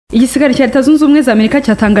Igisirikare cya Leta Zunze Ubumwe za Amerika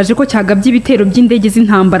cyatangaje ko cyagabye ibitero by'indege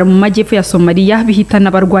z'intambara mu majyepfo ya Somalia bihitana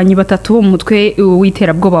abarwanyi batatu bo mu mutwe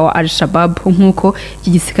w'iterabwoba wa Al-Shabaab nk'uko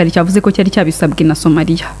iki gisirikare cyavuze ko cyari cyabisabwe na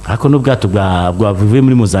Somalia. Ariko n'ubwato bwavuye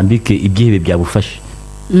muri Mozambique ibyihebe byabufashe.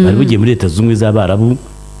 Bari bugiye muri Leta Zunze Ubumwe z'Abarabu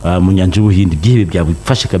mu nyanja y'Ubuhinde ibyihebe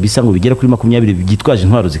byabufashe kabisa ngo bigera kuri 20 byitwaje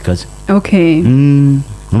intwaro zikaze. Okay.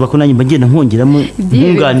 Nuba ko nanjye mbagenda nkongeramo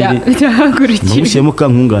nkunganire. Mushyemo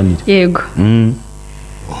ka nkunganire. Yego.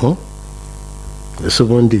 Ese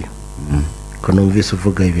ubundi ko numvise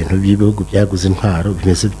uvuga ibintu by'ibihugu byaguze intwaro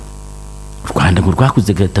bimeze Rwanda ngo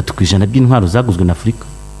rwakuze 3% by'intwaro zaguzwe na Afrika.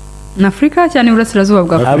 Na Afrika cyane burasirazuba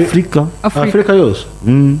bwa Afrika. Afrika yose.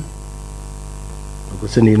 Ubwo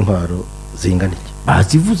se ni intwaro zingana iki?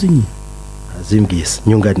 Bazivuze nyine. Azimbwise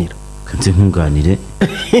nyunganira. Kanze nkunganire.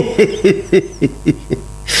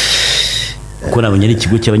 Ko nabonye ari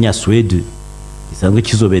ikigo cy'abanyaswede gisanzwe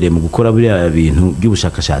kizobereye mu gukora buriya bintu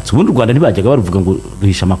by'ubushakashatsi. Ubundi Rwanda ntibajyaga baruvuga ngo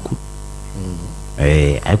ruhisha makuru.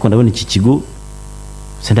 Ariko ndabona iki kigo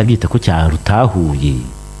sendabyita ko cyarutahuye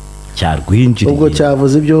cyarwinjiriye. Ubwo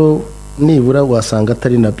cyavuze ibyo nibura wasanga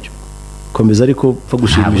atari nabyo. Komeza ariko pfa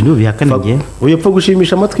gushimisha. Uyepfa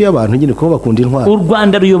gushimisha amatwi y'abantu nyine ko bakunda intwaro. U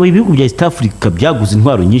Rwanda ruyoboye ibihugu bya East Africa byaguze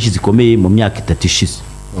intwaro nyinshi zikomeye mu myaka 3 ishize.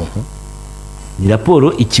 Ni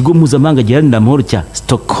raporo ikigo mpuzamahanga giharanira amahoro cya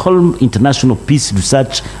Stockholm International Peace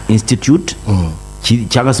Research Institute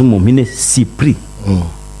cyangwa se mu mpine CIPRI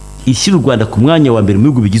ishyira u Rwanda ku mwanya wa mbere mu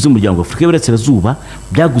bihugu bigize umuryango wa Afurika y'Iburasirazuba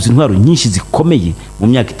byaguze intwaro nyinshi zikomeye mu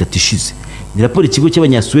myaka 3 ishize. Ni raporo ikigo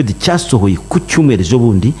cy'abanyaswede cyasohoye ku cyumweru ejo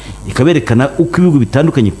bundi ikaberekana uko ibihugu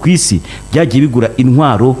bitandukanye ku isi byagiye bigura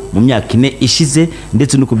intwaro mu myaka 4 ishize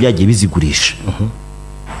ndetse nuko byagiye bizigurisha.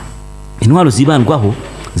 Intwaro zibandwaho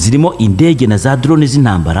zirimo indege na za drone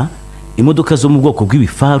z'intambara, imodoka zo mu bwoko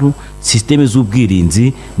bw'ibifaru, systeme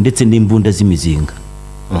z'ubwirinzi ndetse n'imbunda z'imizinga.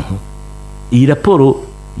 Iyi raporo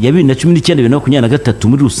ya 2019-2023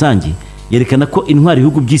 muri rusange yerekana ko intwari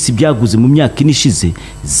ibihugu by'isi byaguze mu myaka 4 ishize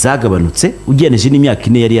zagabanutse ugereranije n'imyaka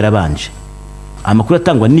 4 yari yarabanje. Amakuru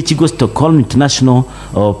atangwa n'ikigo Stockholm International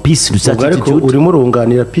Peace Research Institute. Urimo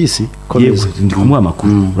urunganira peace komeza ndi kumuha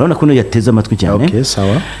amakuru. Urabona ko no yateze amatwi cyane. Okay,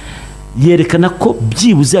 sawa. Yerekana ko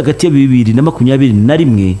byibuze hagati ya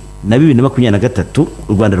 2021 na 2023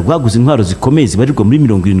 u Rwanda rwaguze intwaro zikomeye zibarirwa muri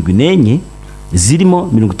 74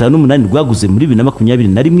 zirimo 58 rwaguze muri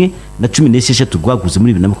 2021 na 16 rwaguze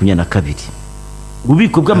muri 2022.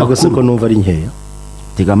 Ububiko bw'amakuru ko numva ari nkeya.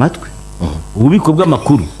 Tega amatwi. Ububiko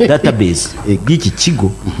bw'amakuru database bw'iki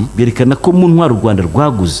kigo berekana ko mu ntwaro u Rwanda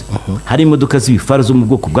rwaguze hari imodoka z'ibifaru zo mu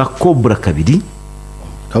bwoko bwa Cobra 2.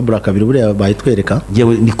 Cobra 2 buriya bayitwereka.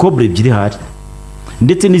 Ni Cobra 2 hari.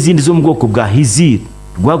 Ndetse n'izindi zo mu bwoko bwa Hizir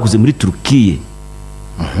rwaguze muri Turkiye.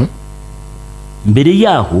 Mbere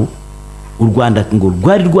yaho u Rwanda ngo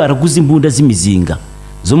rwari rwaraguze imbunda z'imizinga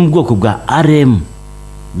zo mu bwoko bwa RM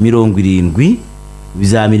 70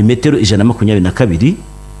 za milimetero 122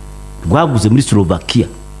 rwaguze muri Slovakia.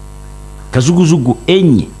 Kajugujugu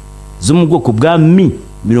enye zo mu bwoko bwa Mi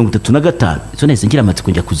 35 izo nese ngira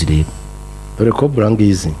amatsiko njya kuzireba. Dore ko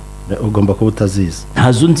Brangizi ugomba kuba utazizi.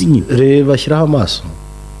 Ntazo nzi nyine. Reba shyiraho amaso.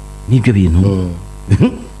 Nibyo bintu.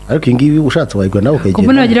 Ariko ingibi ushatse wayigwa nawe ukegera.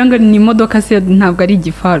 Kubona wagira ngo ni imodoka se ntabwo ari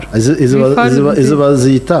igifaru. Izo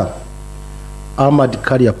bazita Armored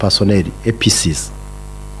Carrier Personnel APCs.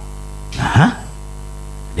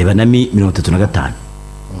 Reba na Mi 35.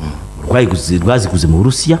 Rwaziguze mu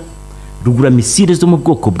Burusiya rugura misile zo mu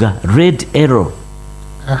bwoko bwa Red Arrow.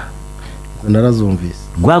 Narazumvise.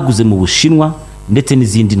 Rwaguze mu Bushinwa ndetse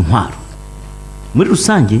n'izindi ntwaro. Muri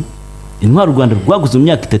rusange intwaro u Rwanda rwaguze mu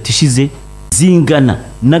myaka 3 ishize zingana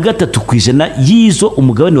na 3% yizo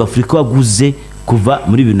umugabane wa Afurika waguze kuva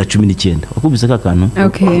muri 2019. Wakubise ka kantu?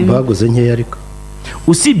 Okay. Baguze nkeya ariko.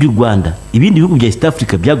 Usibye u Rwanda ibindi bihugu bya East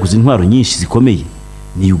Africa byaguze intwaro nyinshi zikomeye.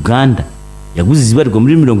 Ni Uganda yaguze zibarirwa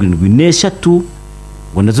muri 73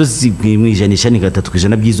 ngo nazo zimwijanisha ni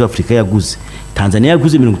 3% by'izo Afrika yaguze. Tanzania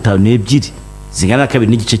yaguze 52 zingana na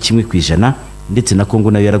 2.1% ndetse na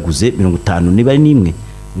Congo nayo yaraguze 51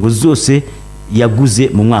 ngo zose yaguze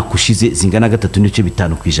mu mwaka ushize zingana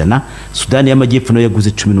 3.5%. Sudani y'Amajyepfo nayo yaguze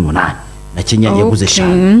 18 na Kenya yaguze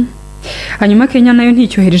 5. Hanyuma Kenya nayo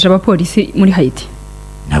nticyohereje abapolisi muri Haiti.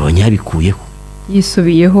 Nabonye yabikuyeho.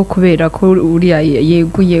 Yisubiyeho kubera ko uriya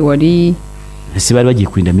yeguye wari ese bari bagiye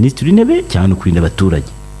kurinda Minisitiri w'Intebe cyane kurinda abaturage.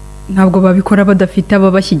 Ntabwo babikora badafite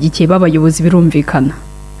ababashyigikiye b'abayobozi birumvikana.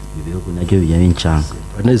 Ibihugu nabyo bijyanye n'incanga.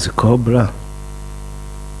 Baneze Cobra.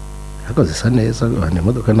 Hako zisa neza bane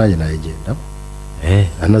imodoka nanjye nayigenda.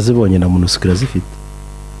 Anazibonye na munusikira zifite.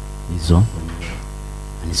 Izo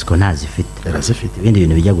niziko ntazifite. Yarazifite. Ibindi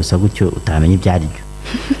bintu bijya gusa gutyo utamenya ibyari byo.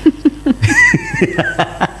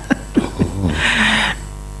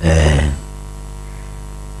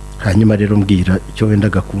 hanyuma rero mbwira icyo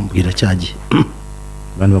wendaga kumbwira cyagiye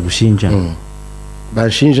abantu bagushinja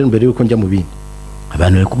bashinje mbere yuko njya mu bindi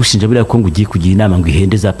abantu bari kugushinja buriya ko ngo ugiye kugira inama ngo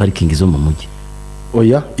ihende za parikingi zo mu mujyi.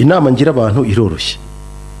 oya inama ngira abantu iroroshye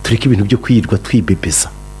tureke ibintu byo kwirwa twibebeza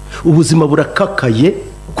ubuzima burakakaye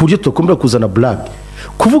ku buryo tukomera kuzana blague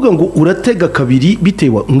kuvuga ngo uratega kabiri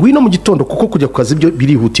bitewe ngwino mu gitondo kuko kujya ku kazi byo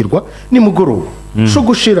birihutirwa nimugoroba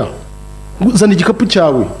shogoshera uzana igikapu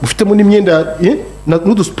cyawe ufitemo n'imyenda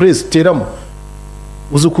n'udusprays teramo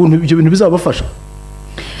uzi ukuntu ibyo bintu bizabafasha.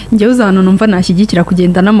 njyewe uzana numva nashyigikira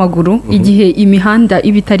kugenda n'amaguru igihe imihanda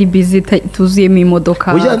iba itari busy tuzuyemo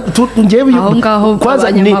imodoka aho ngaho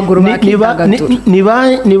abanyamaguru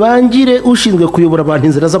nibangire ushinzwe kuyobora abantu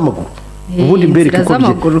inzira z'amaguru ubundi mbere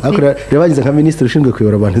rebagize nka minisitiri ushinzwe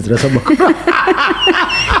kuyobora abantu inzira z'amaguru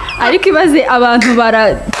ariko ibaze abantu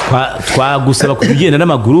twagusaba kugenda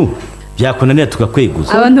n'amaguru byakunanira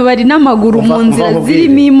tukakweguza abantu bari n'amaguru mu nzira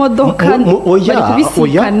zirimo imodoka bari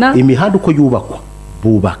kubisikana. imihanda uko yubakwa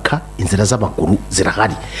bubaka inzira z'amaguru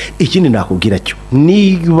zirahari. ikindi nakubwira cyo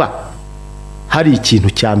niba hari ikintu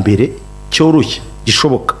cya mbere cyoroshye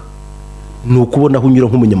gishoboka ni ukubona aho unyura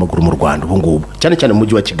nk'umunyamaguru mu Rwanda ubu ngubu cyane cyane mu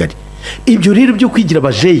mujyi wa Kigali. ibyo rero byo kwigira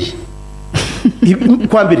abajeyi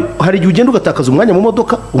kwa mbere hari igihe ugenda ugatakaza umwanya mu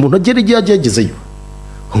modoka umuntu agera igihe yagezeyo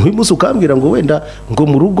nk'uyu munsi ukambwira ngo wenda ngo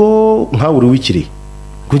mu rugo nkawe uri wikiriye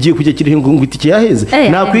ngo ugiye kujya Kirehe ngo itike yaheze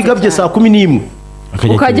nakwigabye saa 11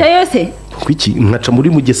 ukajyayo se kwiki nkaca muri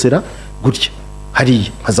Mugesera gutya hariya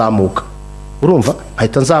nkazamuka urumva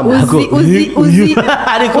ahita nzamuka uzi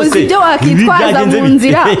ibyo wakitwaza mu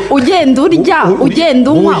nzira ugenda urya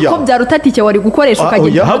ugenda unywa ko byarutatike wari gukoresha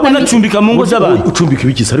ukagenda ahubwo nacumbika mu ngo z'abantu ucumbika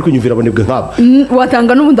ibikisa ariko nyumvira abanebwe nk'abo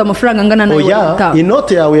watanga n'ubundi amafaranga angana nayo oya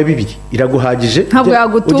inote yawe ya 2 iraguhagije ntabwo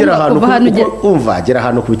yagutunga kuva hano umva agera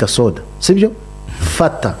hano kubita soda sibyo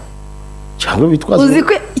fata cyangwa bitwaza uzi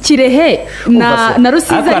ko Kirehe na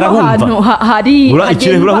Rusizi ahantu hari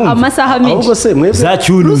amasaha menshi ahubwo se mwebwe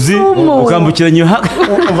zacyunuzi ukambukiranye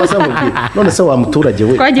umva se none se wa muturage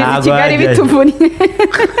we twagize Kigali bituvunye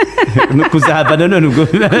nukuzahava none ubwo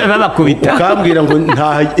babakubita ukambwira ngo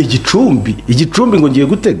nta igicumbi ngo ngiye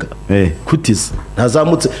gutega kutiza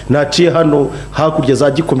ntazamutse naciye hano hakurya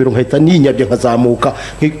za Gikomero nkahita ninyabye nkazamuka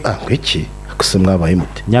ngwiki kuse mwabaye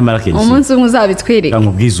mute nyamara kenshi umunsi umwe uzabitwereka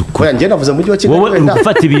nkubwiza uko oya ngiye navuze mu gihe wa Kigali wowe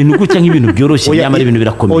ufata ibintu gutya nk'ibintu byoroshye nyamara ibintu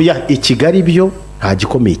birakomeye oya i Kigali byo nta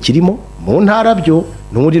gikomeye kirimo mu ntara byo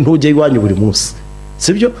n'undi ntujye iwanyu buri munsi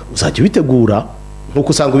sibyo uzajya ubitegura nkuko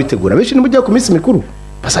usanga ubitegura benshi ni mujya ku minsi mikuru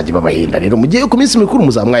basajya babahinda rero mugiye ku minsi mikuru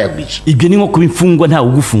muzamwayagwisha ibyo ni nko kubimfungwa ntawe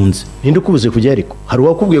ugufunze ninde ukubuze kujya ariko hari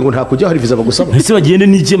uwakubwiye ngo nta kujya hari viza bagusaba ese bagende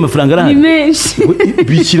n'iki amafaranga arahari ni menshi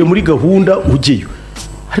bishyire muri gahunda ugiye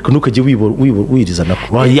ariko ntukajye wiriza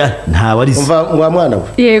nako oya ntawe arize umva wa mwana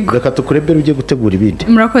we yego reka tukurebere ujye gutegura ibindi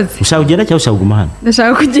murakoze ushaka kugenda cyangwa ushaka kuguma hano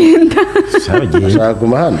ndashaka kugenda ushaka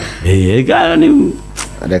kuguma hano reka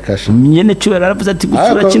ni nyene cyubera aravuze ati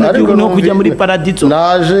gusura kino gihugu no kujya muri paradizo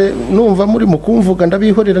naje numva muri mukumvuga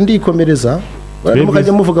ndabihorera ndikomereza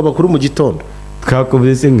baramukajya muvuga bakuru mu gitondo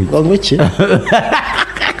twakomeze nk'iki ngo iki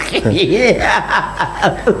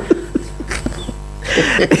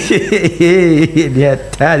ni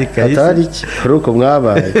hatari kabisa hatari iki uko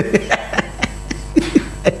mwabaye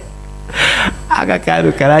aka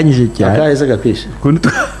kantu karanyije cyane akaheze gakwishe kuntu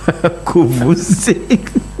kuvuze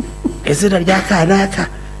izina rya kanaka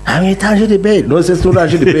amwitanje liberi no se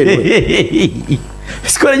turaje liberi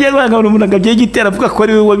sikora ngiye kwanga umuntu ngabye gitera avuga ko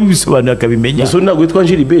ari we wabibisobanura akabimenya so ntabwo witwa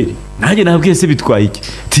Gilbert nanjye nabwiye se bitwaye iki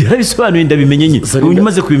tirabisobanuye ndabimenye nyine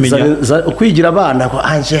unyumaze kubimenya kwigira abana ko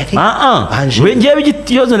Angel we ngiye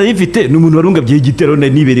bigitiyozo narifite n'umuntu warungabye gitero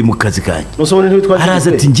nibere mu kazi kanje musone ntwitwa araza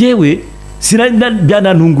ati ngewe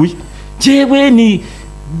byanantunguye ngewe ni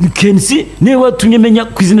Kensi niwe watumye menya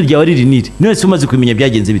ku izina ryawe ririnire none se umaze kubimenya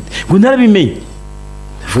byagenze bite ngo narabimenye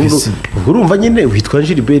urumva nyine witwa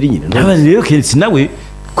Gilbert nyine n'abandi rero Kensi nawe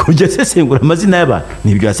kujya sesengura amazina y'abantu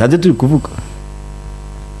nibyo yasanze turi kuvuga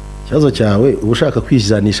cyazo cyawe ubushaka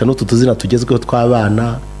kwijanisha n'utu tuzina tugezweho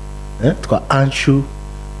tw'abana twa Anshu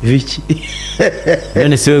Viki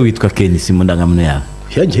none se we witwa Kensi mu ndangamuntu yawe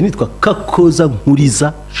yanjye nitwa Kakoza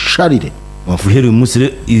Nkuriza Charire wavuhera uyu munsi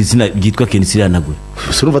izina ryitwa Kensi ryanagwe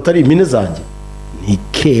urumva atari impine zanjye ni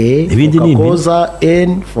K ibindi ni Kakoza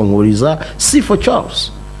N for Nkuriza C for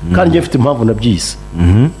Charles kandi njye mfite impamvu nabyise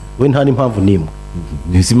we nta n'impamvu nimwe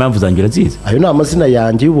nisi impamvu zangira nziza ayo ni amazina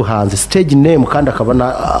yanjye y'ubuhanzi stage name kandi akaba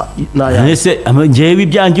na ese ngewe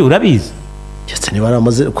ibyanjye urabizi cyese niba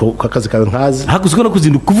aramaze ko akazi kawe nkazi hakuzwe no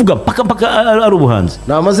kuzinduka kuvuga paka ari ubuhanzi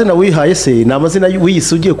ni amazina wihaye se ni amazina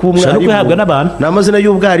wiyise ugiye kuba ushaka umwarimu kwihabwa n'abantu ni amazina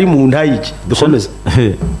y'ubwarimu ntayiki dukomeze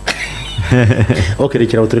ok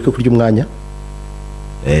rekera tureke kurya umwanya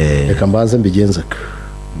reka mbanze mbigenze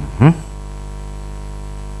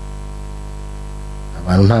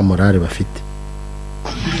abantu nta morale bafite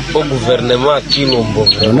au gouvernement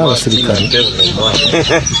Kirimbuzi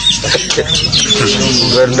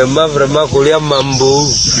gouvernement vraiment kolia mambo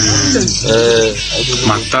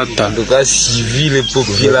matata nduka civile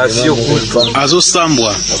population azo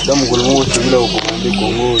sambwa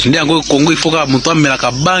ndiango Congo ifoka mutu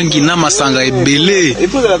amelaka bangi na masanga ebele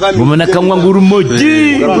mumona kamwa nguru moji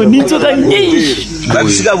nitsoka nyinshi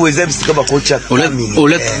babisika bweze bisika bakocha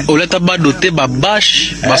oleta badote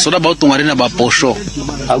babash basoda bautongare na baposho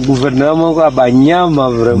gouvernement kwa banyama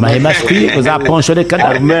vraiment mahemaskri oza poncho de kada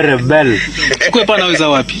armée rebelle kwa pana weza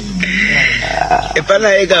wapi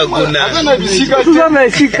epana eka kuna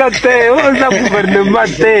tuna shika te oza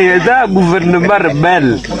gouvernement te za gouvernement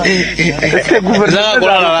rebelle c'est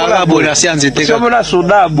gouvernement la bola sianze te somo na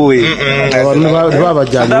soda boy abantu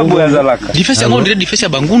babajyana defense ngo ndire defense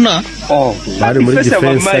banguna bari muri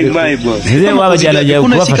defense nze wabajyana je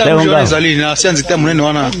kubafata ngo ngazali na sianze te munene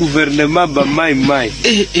wana gouvernement ba mai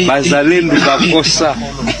bazalendo bakosa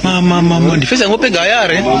mama defense ngo pega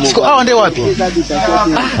yare siko awande wapi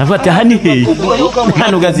afata hani he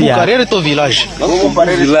hano gazi ya carrière to village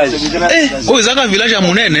zaka village ya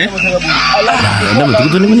munene nda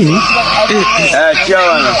mutukuto ni munini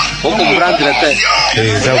chawana huko brandre te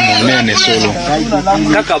za munene solo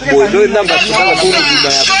kaka boy do namba tsaka ko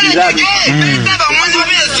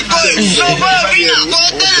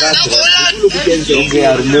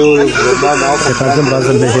ya pirate kaza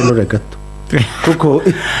mbaza mbeheno regato kuko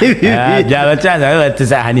byaba cyane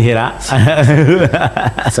bateza hanihera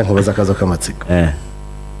asa nkubaza akazo k'amatsiko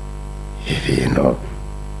ibintu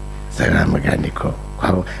zaramuganiko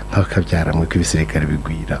nk'akabyara mwe kw'ibisirikare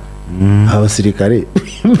bigwira abasirikare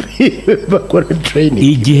bakora training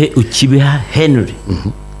igihe ukibeha Henry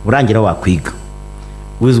urangira wakwiga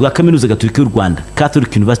wizwa kaminuza gatolika y'u Rwanda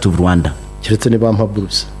Catholic University of Rwanda kiretse ne bampa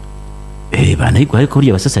buruse banayiko ariko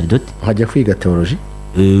uriya basasaridoti nkajya kwiga theology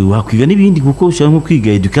wakwiga n'ibindi kuko ushaka nko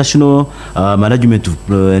kwiga educational management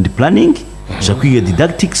and planning ushaka kwiga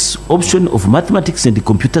didactics option of mathematics and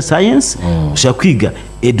computer science ushaka kwiga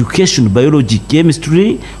education biology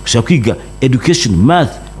chemistry ushaka kwiga education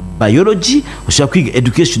math biology ushaka kwiga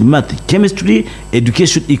education math chemistry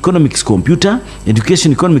education economics computer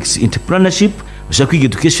education economics entrepreneurship ushaka kwiga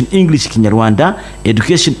education English Kinyarwanda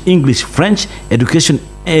education English French education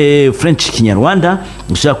French Kinyarwanda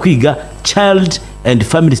ushaka kwiga child and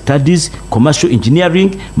family studies commercial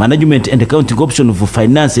engineering management and accounting option of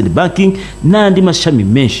finance and banking n'andi mashami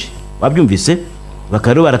menshi wabyumvise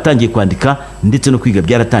bakaro baratangiye kwandika ndetse no kwiga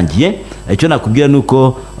byaratangiye icyo nakubwira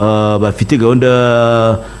nuko bafite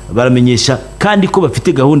gahunda baramenyesha kandi ko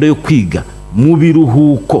bafite gahunda yo kwiga mu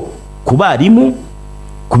biruhuko kubarimu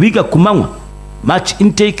kubiga kumanywa match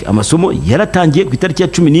intake amasomo yaratangiye ku itariki ya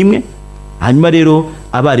 11 hanyuma rero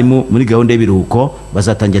abarimu muri gahunda y'ibiruhuko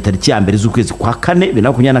bazatangira tariki ya mbere z'ukwezi kwa 4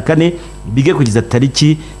 2024 bige kugeza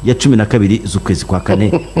tariki ya 12 z'ukwezi kwa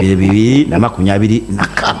 4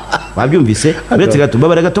 2024 babyumvise uretse gato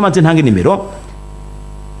babara gato manze ntange nimero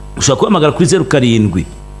ushaka kuhamagara kuri 07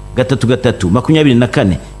 3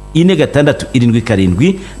 24 ine gatandatu irindwi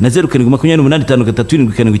karindwi na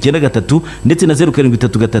 0788537993 ndetse na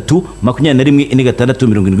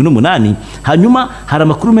 073321 hanyuma hari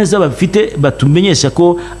amakuru meza bafite batumenyesha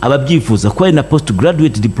ko ababyifuza ko ari na post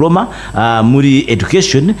graduate diploma muri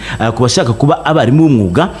education kubashaka kuba abarimu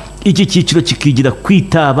b'umwuga iki cyiciro kikigira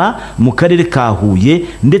kwitaba mu karere ka Huye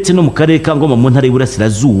ndetse no mu karere ka Ngoma mu ntara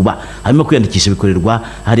y'Iburasirazuba hanyuma kwiyandikisha bikorerwa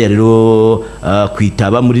hariya rero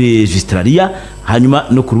kwitaba muri registraria hanyuma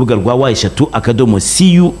no ku rubuga rwa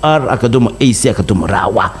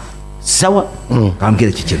y3.cur.ac.rawa sawa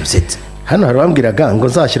kambwira iki kintu setse hano hari bambwiraga ngo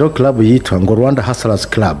nzashyiraho club yitwa ngo Rwanda Hustlers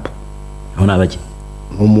Club hona abaje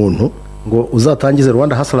umuntu ngo uzatangize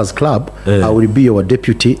Rwanda Hustlers Club I will be your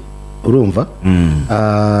deputy urumva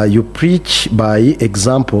you preach by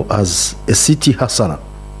example as a city hustler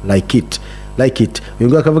like it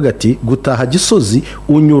uyu akavuga ati gutaha Gisozi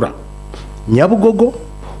unyura Nyabugogo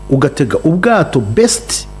ugatega ubwato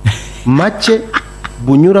best make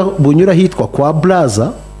bunyura hitwa kwa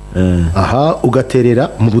Blaza aha ugaterera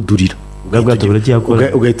mu buduriro ubwato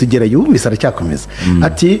buracyakora ugahita ugera Yumvise aracyakomeza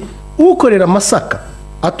ati ukorera Masaka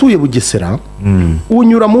atuye Bugesera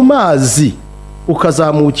unyura mu mazi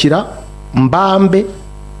ukazamukira Mbambe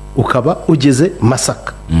ukaba ugeze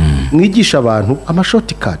Masaka mwigisha abantu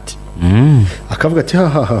amashortcut akavuga ati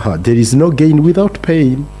ha there is no gain without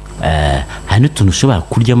pain. hari n'utuntu ushobora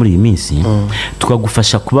kurya muri iyi minsi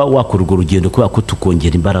tukagufasha kuba wakora urwo rugendo kubera ko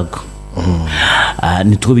tukongera imbaraga.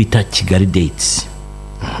 nitwo bita Kigali dates,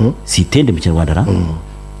 si itende mu Kinyarwanda ra.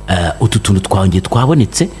 utu tuntu twongeye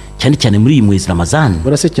twabonetse cyane cyane muri iyi mwezi Ramazani.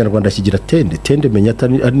 Burase Kinyarwanda kigira tende menya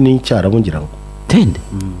ari n'icyarabu ngira ngo tende.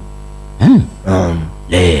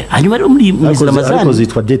 hanyuma rero muri mwezi Ramazani ariko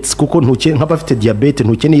zitwa dates kuko ntuke nk'abafite diabete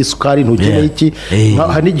ntukeneye isukari ntukeneye iki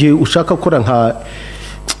hari igihe ushaka gukora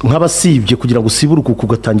nk'abasibye kugira ngo usiburuke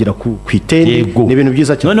kugatangira ku itende ni ibintu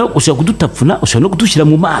byiza cyane. Noneho ushaka kudutapfuna, ushaka no kudushyira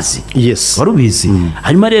mu mazi. Yes, warubizi.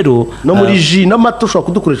 hanyuma rero no muri ji n'amata ushaka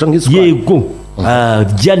kudukoresha nk'isukari. Yego.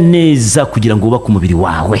 rya neza kugira ngo ubake umubiri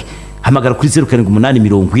wawe. Hamagara kuri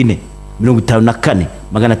 0780 54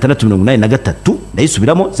 683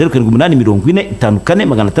 ndayisubiramo 0780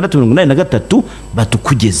 54 683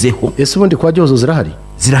 batukugezeho. Ese ubundi kwa Gihozo zirahari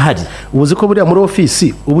ubuze ko buriya muri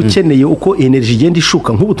ofisi uba ukeneye uko energy igenda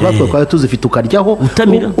ishuka nk'ubu twatwa tuzifite ukaryaho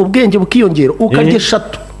ubwenge bukiyongera ukarya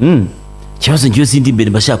 3. Kibazo ngiyo zindi imbere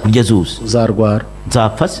mbashaka kurya zose uzarwara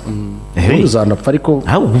nzapfa se uzanapfa ariko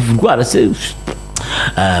aho uvurwara se.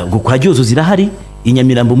 kwa Gihozo zirahari,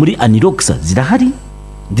 Inyamirambo muri Aniroxa zirahari,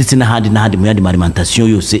 ndetse n'ahandi mu yandi alimentation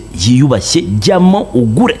yose yiyubashye jyamo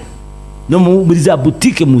ugure no muri za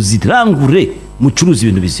boutique muzirangure mucuruza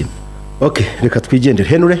ibintu bizima. Okay, reka twigendere.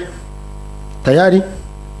 Henry tayari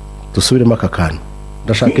dusubiremo aka kantu.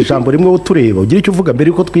 Ndashaka ijambo rimwe utureba ugira icyo uvuga mbere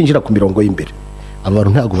yuko twinjira ku mirongo y'imbere. Abantu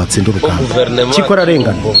ntago batsinda urugamba kikora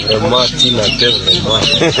rengana.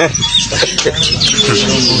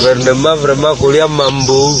 Gouvernement vraiment kolia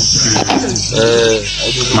mambo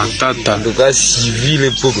matata nduka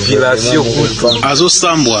civile population azo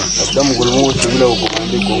sambwa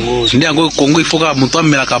ndiango Congo ifoka mtu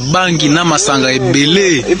amela kabangi na masanga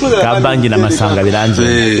ebele kabangi na masanga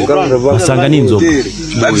biranze masanga ni inzoga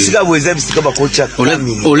babisika bweza bisika bakocha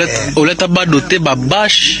oleta badote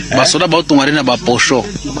babash basoda bautongare na baposho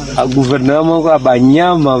a gouvernement kwa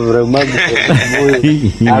banyama vraiment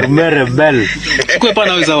armée rebelle kwa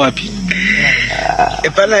pana weza wapi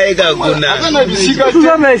epana ega kuna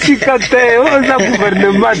tuzana shika te oza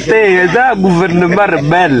gouvernement te za gouvernement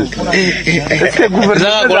rebelle est-ce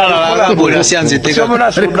gouvernement la bola sianze te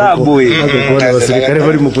somona soda boy abasirikare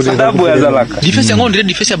bari mu soda boy azalaka defense ngo ndire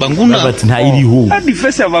defense banguna bati nta iriho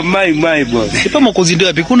defense ba mai bo c'est pas mon kozindo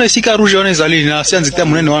yapi kuna sika rouge on ezali na sianze te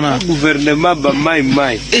munene wana gouvernement ba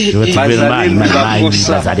mai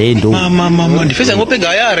bazarendo mama defense ngo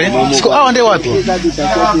pega yare siko awande wapi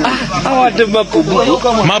awande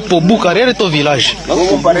mapobuka rere to village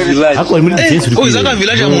ako muri defense uri izaka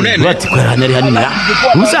village ya munene bati kwarana hani na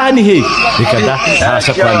musahani he bikada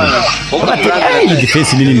arasha kwani bati iyi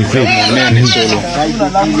defense nini ni kweli munene solo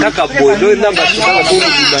kaka bodo namba tutaka tu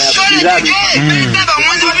bima ya pirani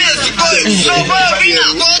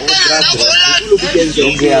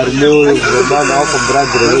nge armeo vraiment wako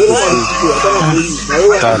brother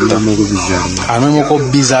tata mungu bizarre arme moko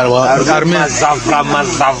bizarre wa arme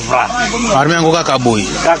mazavra arme ngo kaka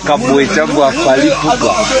boy chambo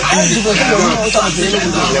afalipuka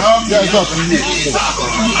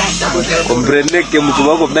comprende que mtu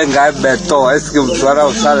wako benga beto est-ce que mtu ara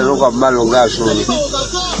usale loko malonga shoni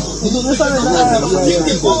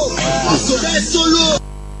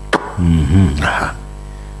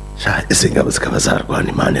ese ngabo zikabazarwana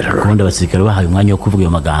Imana rero konda abasirikare bahaye umwanya wo kuvuga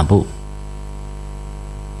ayo magambo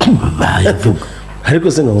bayavuga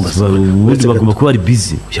ariko se ngabo bagomba kuba ari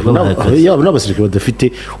busy yaba n'abasirikare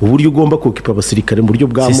badafite uburyo ugomba kukipa abasirikare mu buryo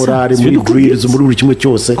bwa morale muri drills muri buri kimwe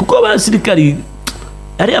cyose kuko abasirikare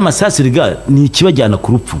ari amasasi riga ni ikibajyana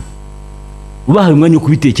ku rupfu. Ubahaye umwanya wo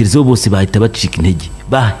kubitekerezaho bose bahita bacika intege.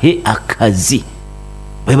 Bahe akazi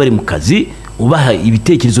babe bari mu kazi, ubaha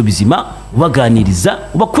ibitekerezo bizima, ubaganiriza,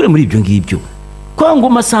 ubakure muri ibyo ngibyo. Kongo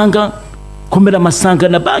masanga komera masanga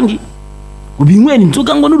na bangi ubinywera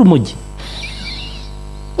inzoga ngo n'urumogi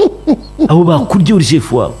abo bakurya uri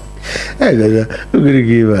chef wawe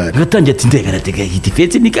ugirigiba gatangiye ati ndega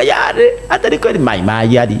defense nikayare atari ko ari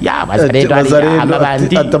mai yari yabazarendo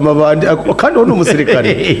amabandi atamabandi kandi ono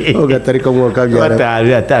umusirikare ugatari ko mwoka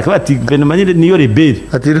byara bati benomanyire niyo rebel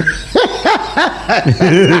ati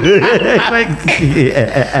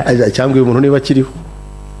cyangwa umuntu niba kiriho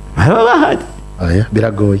bahari aya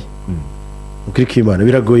biragoye ukirikimana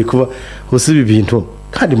biragoye kuba hose ibi bintu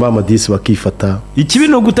kandi mama disi bakifata ikibi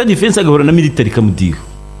no guta defense agahora na military kamudiho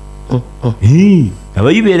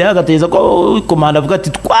abayibereye agateza ko komanda avuga ati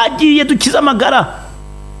twagiye dukiza amagara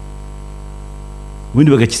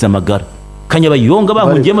ubundi bagakiza amagara Kanyabayonga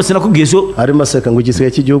bahungiyemo sinakubwiye ejo arimo aseka ngo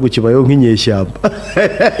igisigaye cy'igihugu kibayeho nk'inyeshyamba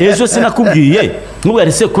ejo sinakubwiye nk'ubwo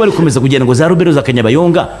ese kuba ari gukomeza kugenda ngo za Rubero za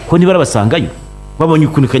Kanyabayonga ho ntibarabasangayo babonye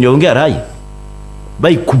ukuntu Kanyabayonga yaraye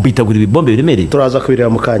bayikubitagura ibibombe biremereye turaza kubireba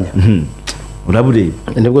mu kanya urabureba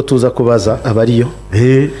nibwo tuza kubaza abariyo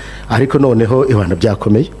ariko noneho ibana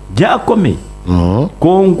byakomeye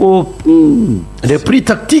Congo les prix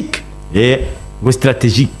tactiques ngo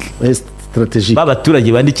stratégique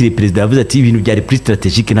babaturage bandikira perezida yavuze ati ibintu bya repris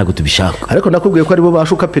stratégique ntago tubishaka ariko nakubwiye ko aribo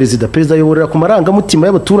bashuka perezida ayoborera ku marangamutima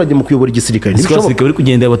y'abaturage mu kuyobora igisirikare ntibishoboka bari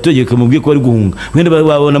kugenda abaturage bakamubwiye ko bari guhunga wenda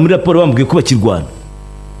babona muri raporo bamubwiye ko bakirwana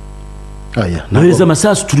nohereza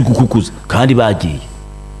amasasu turi kukukuza kandi bagiye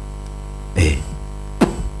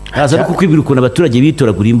haza no kukwibira ukuntu abaturage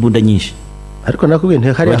bitoragura imbunda nyinshi ariko nakubwiye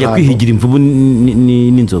ntihari bajya kwihigira imvubu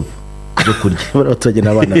n'inzovu zo kurya abaturage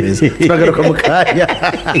n'abana beza turagaruka mu kanya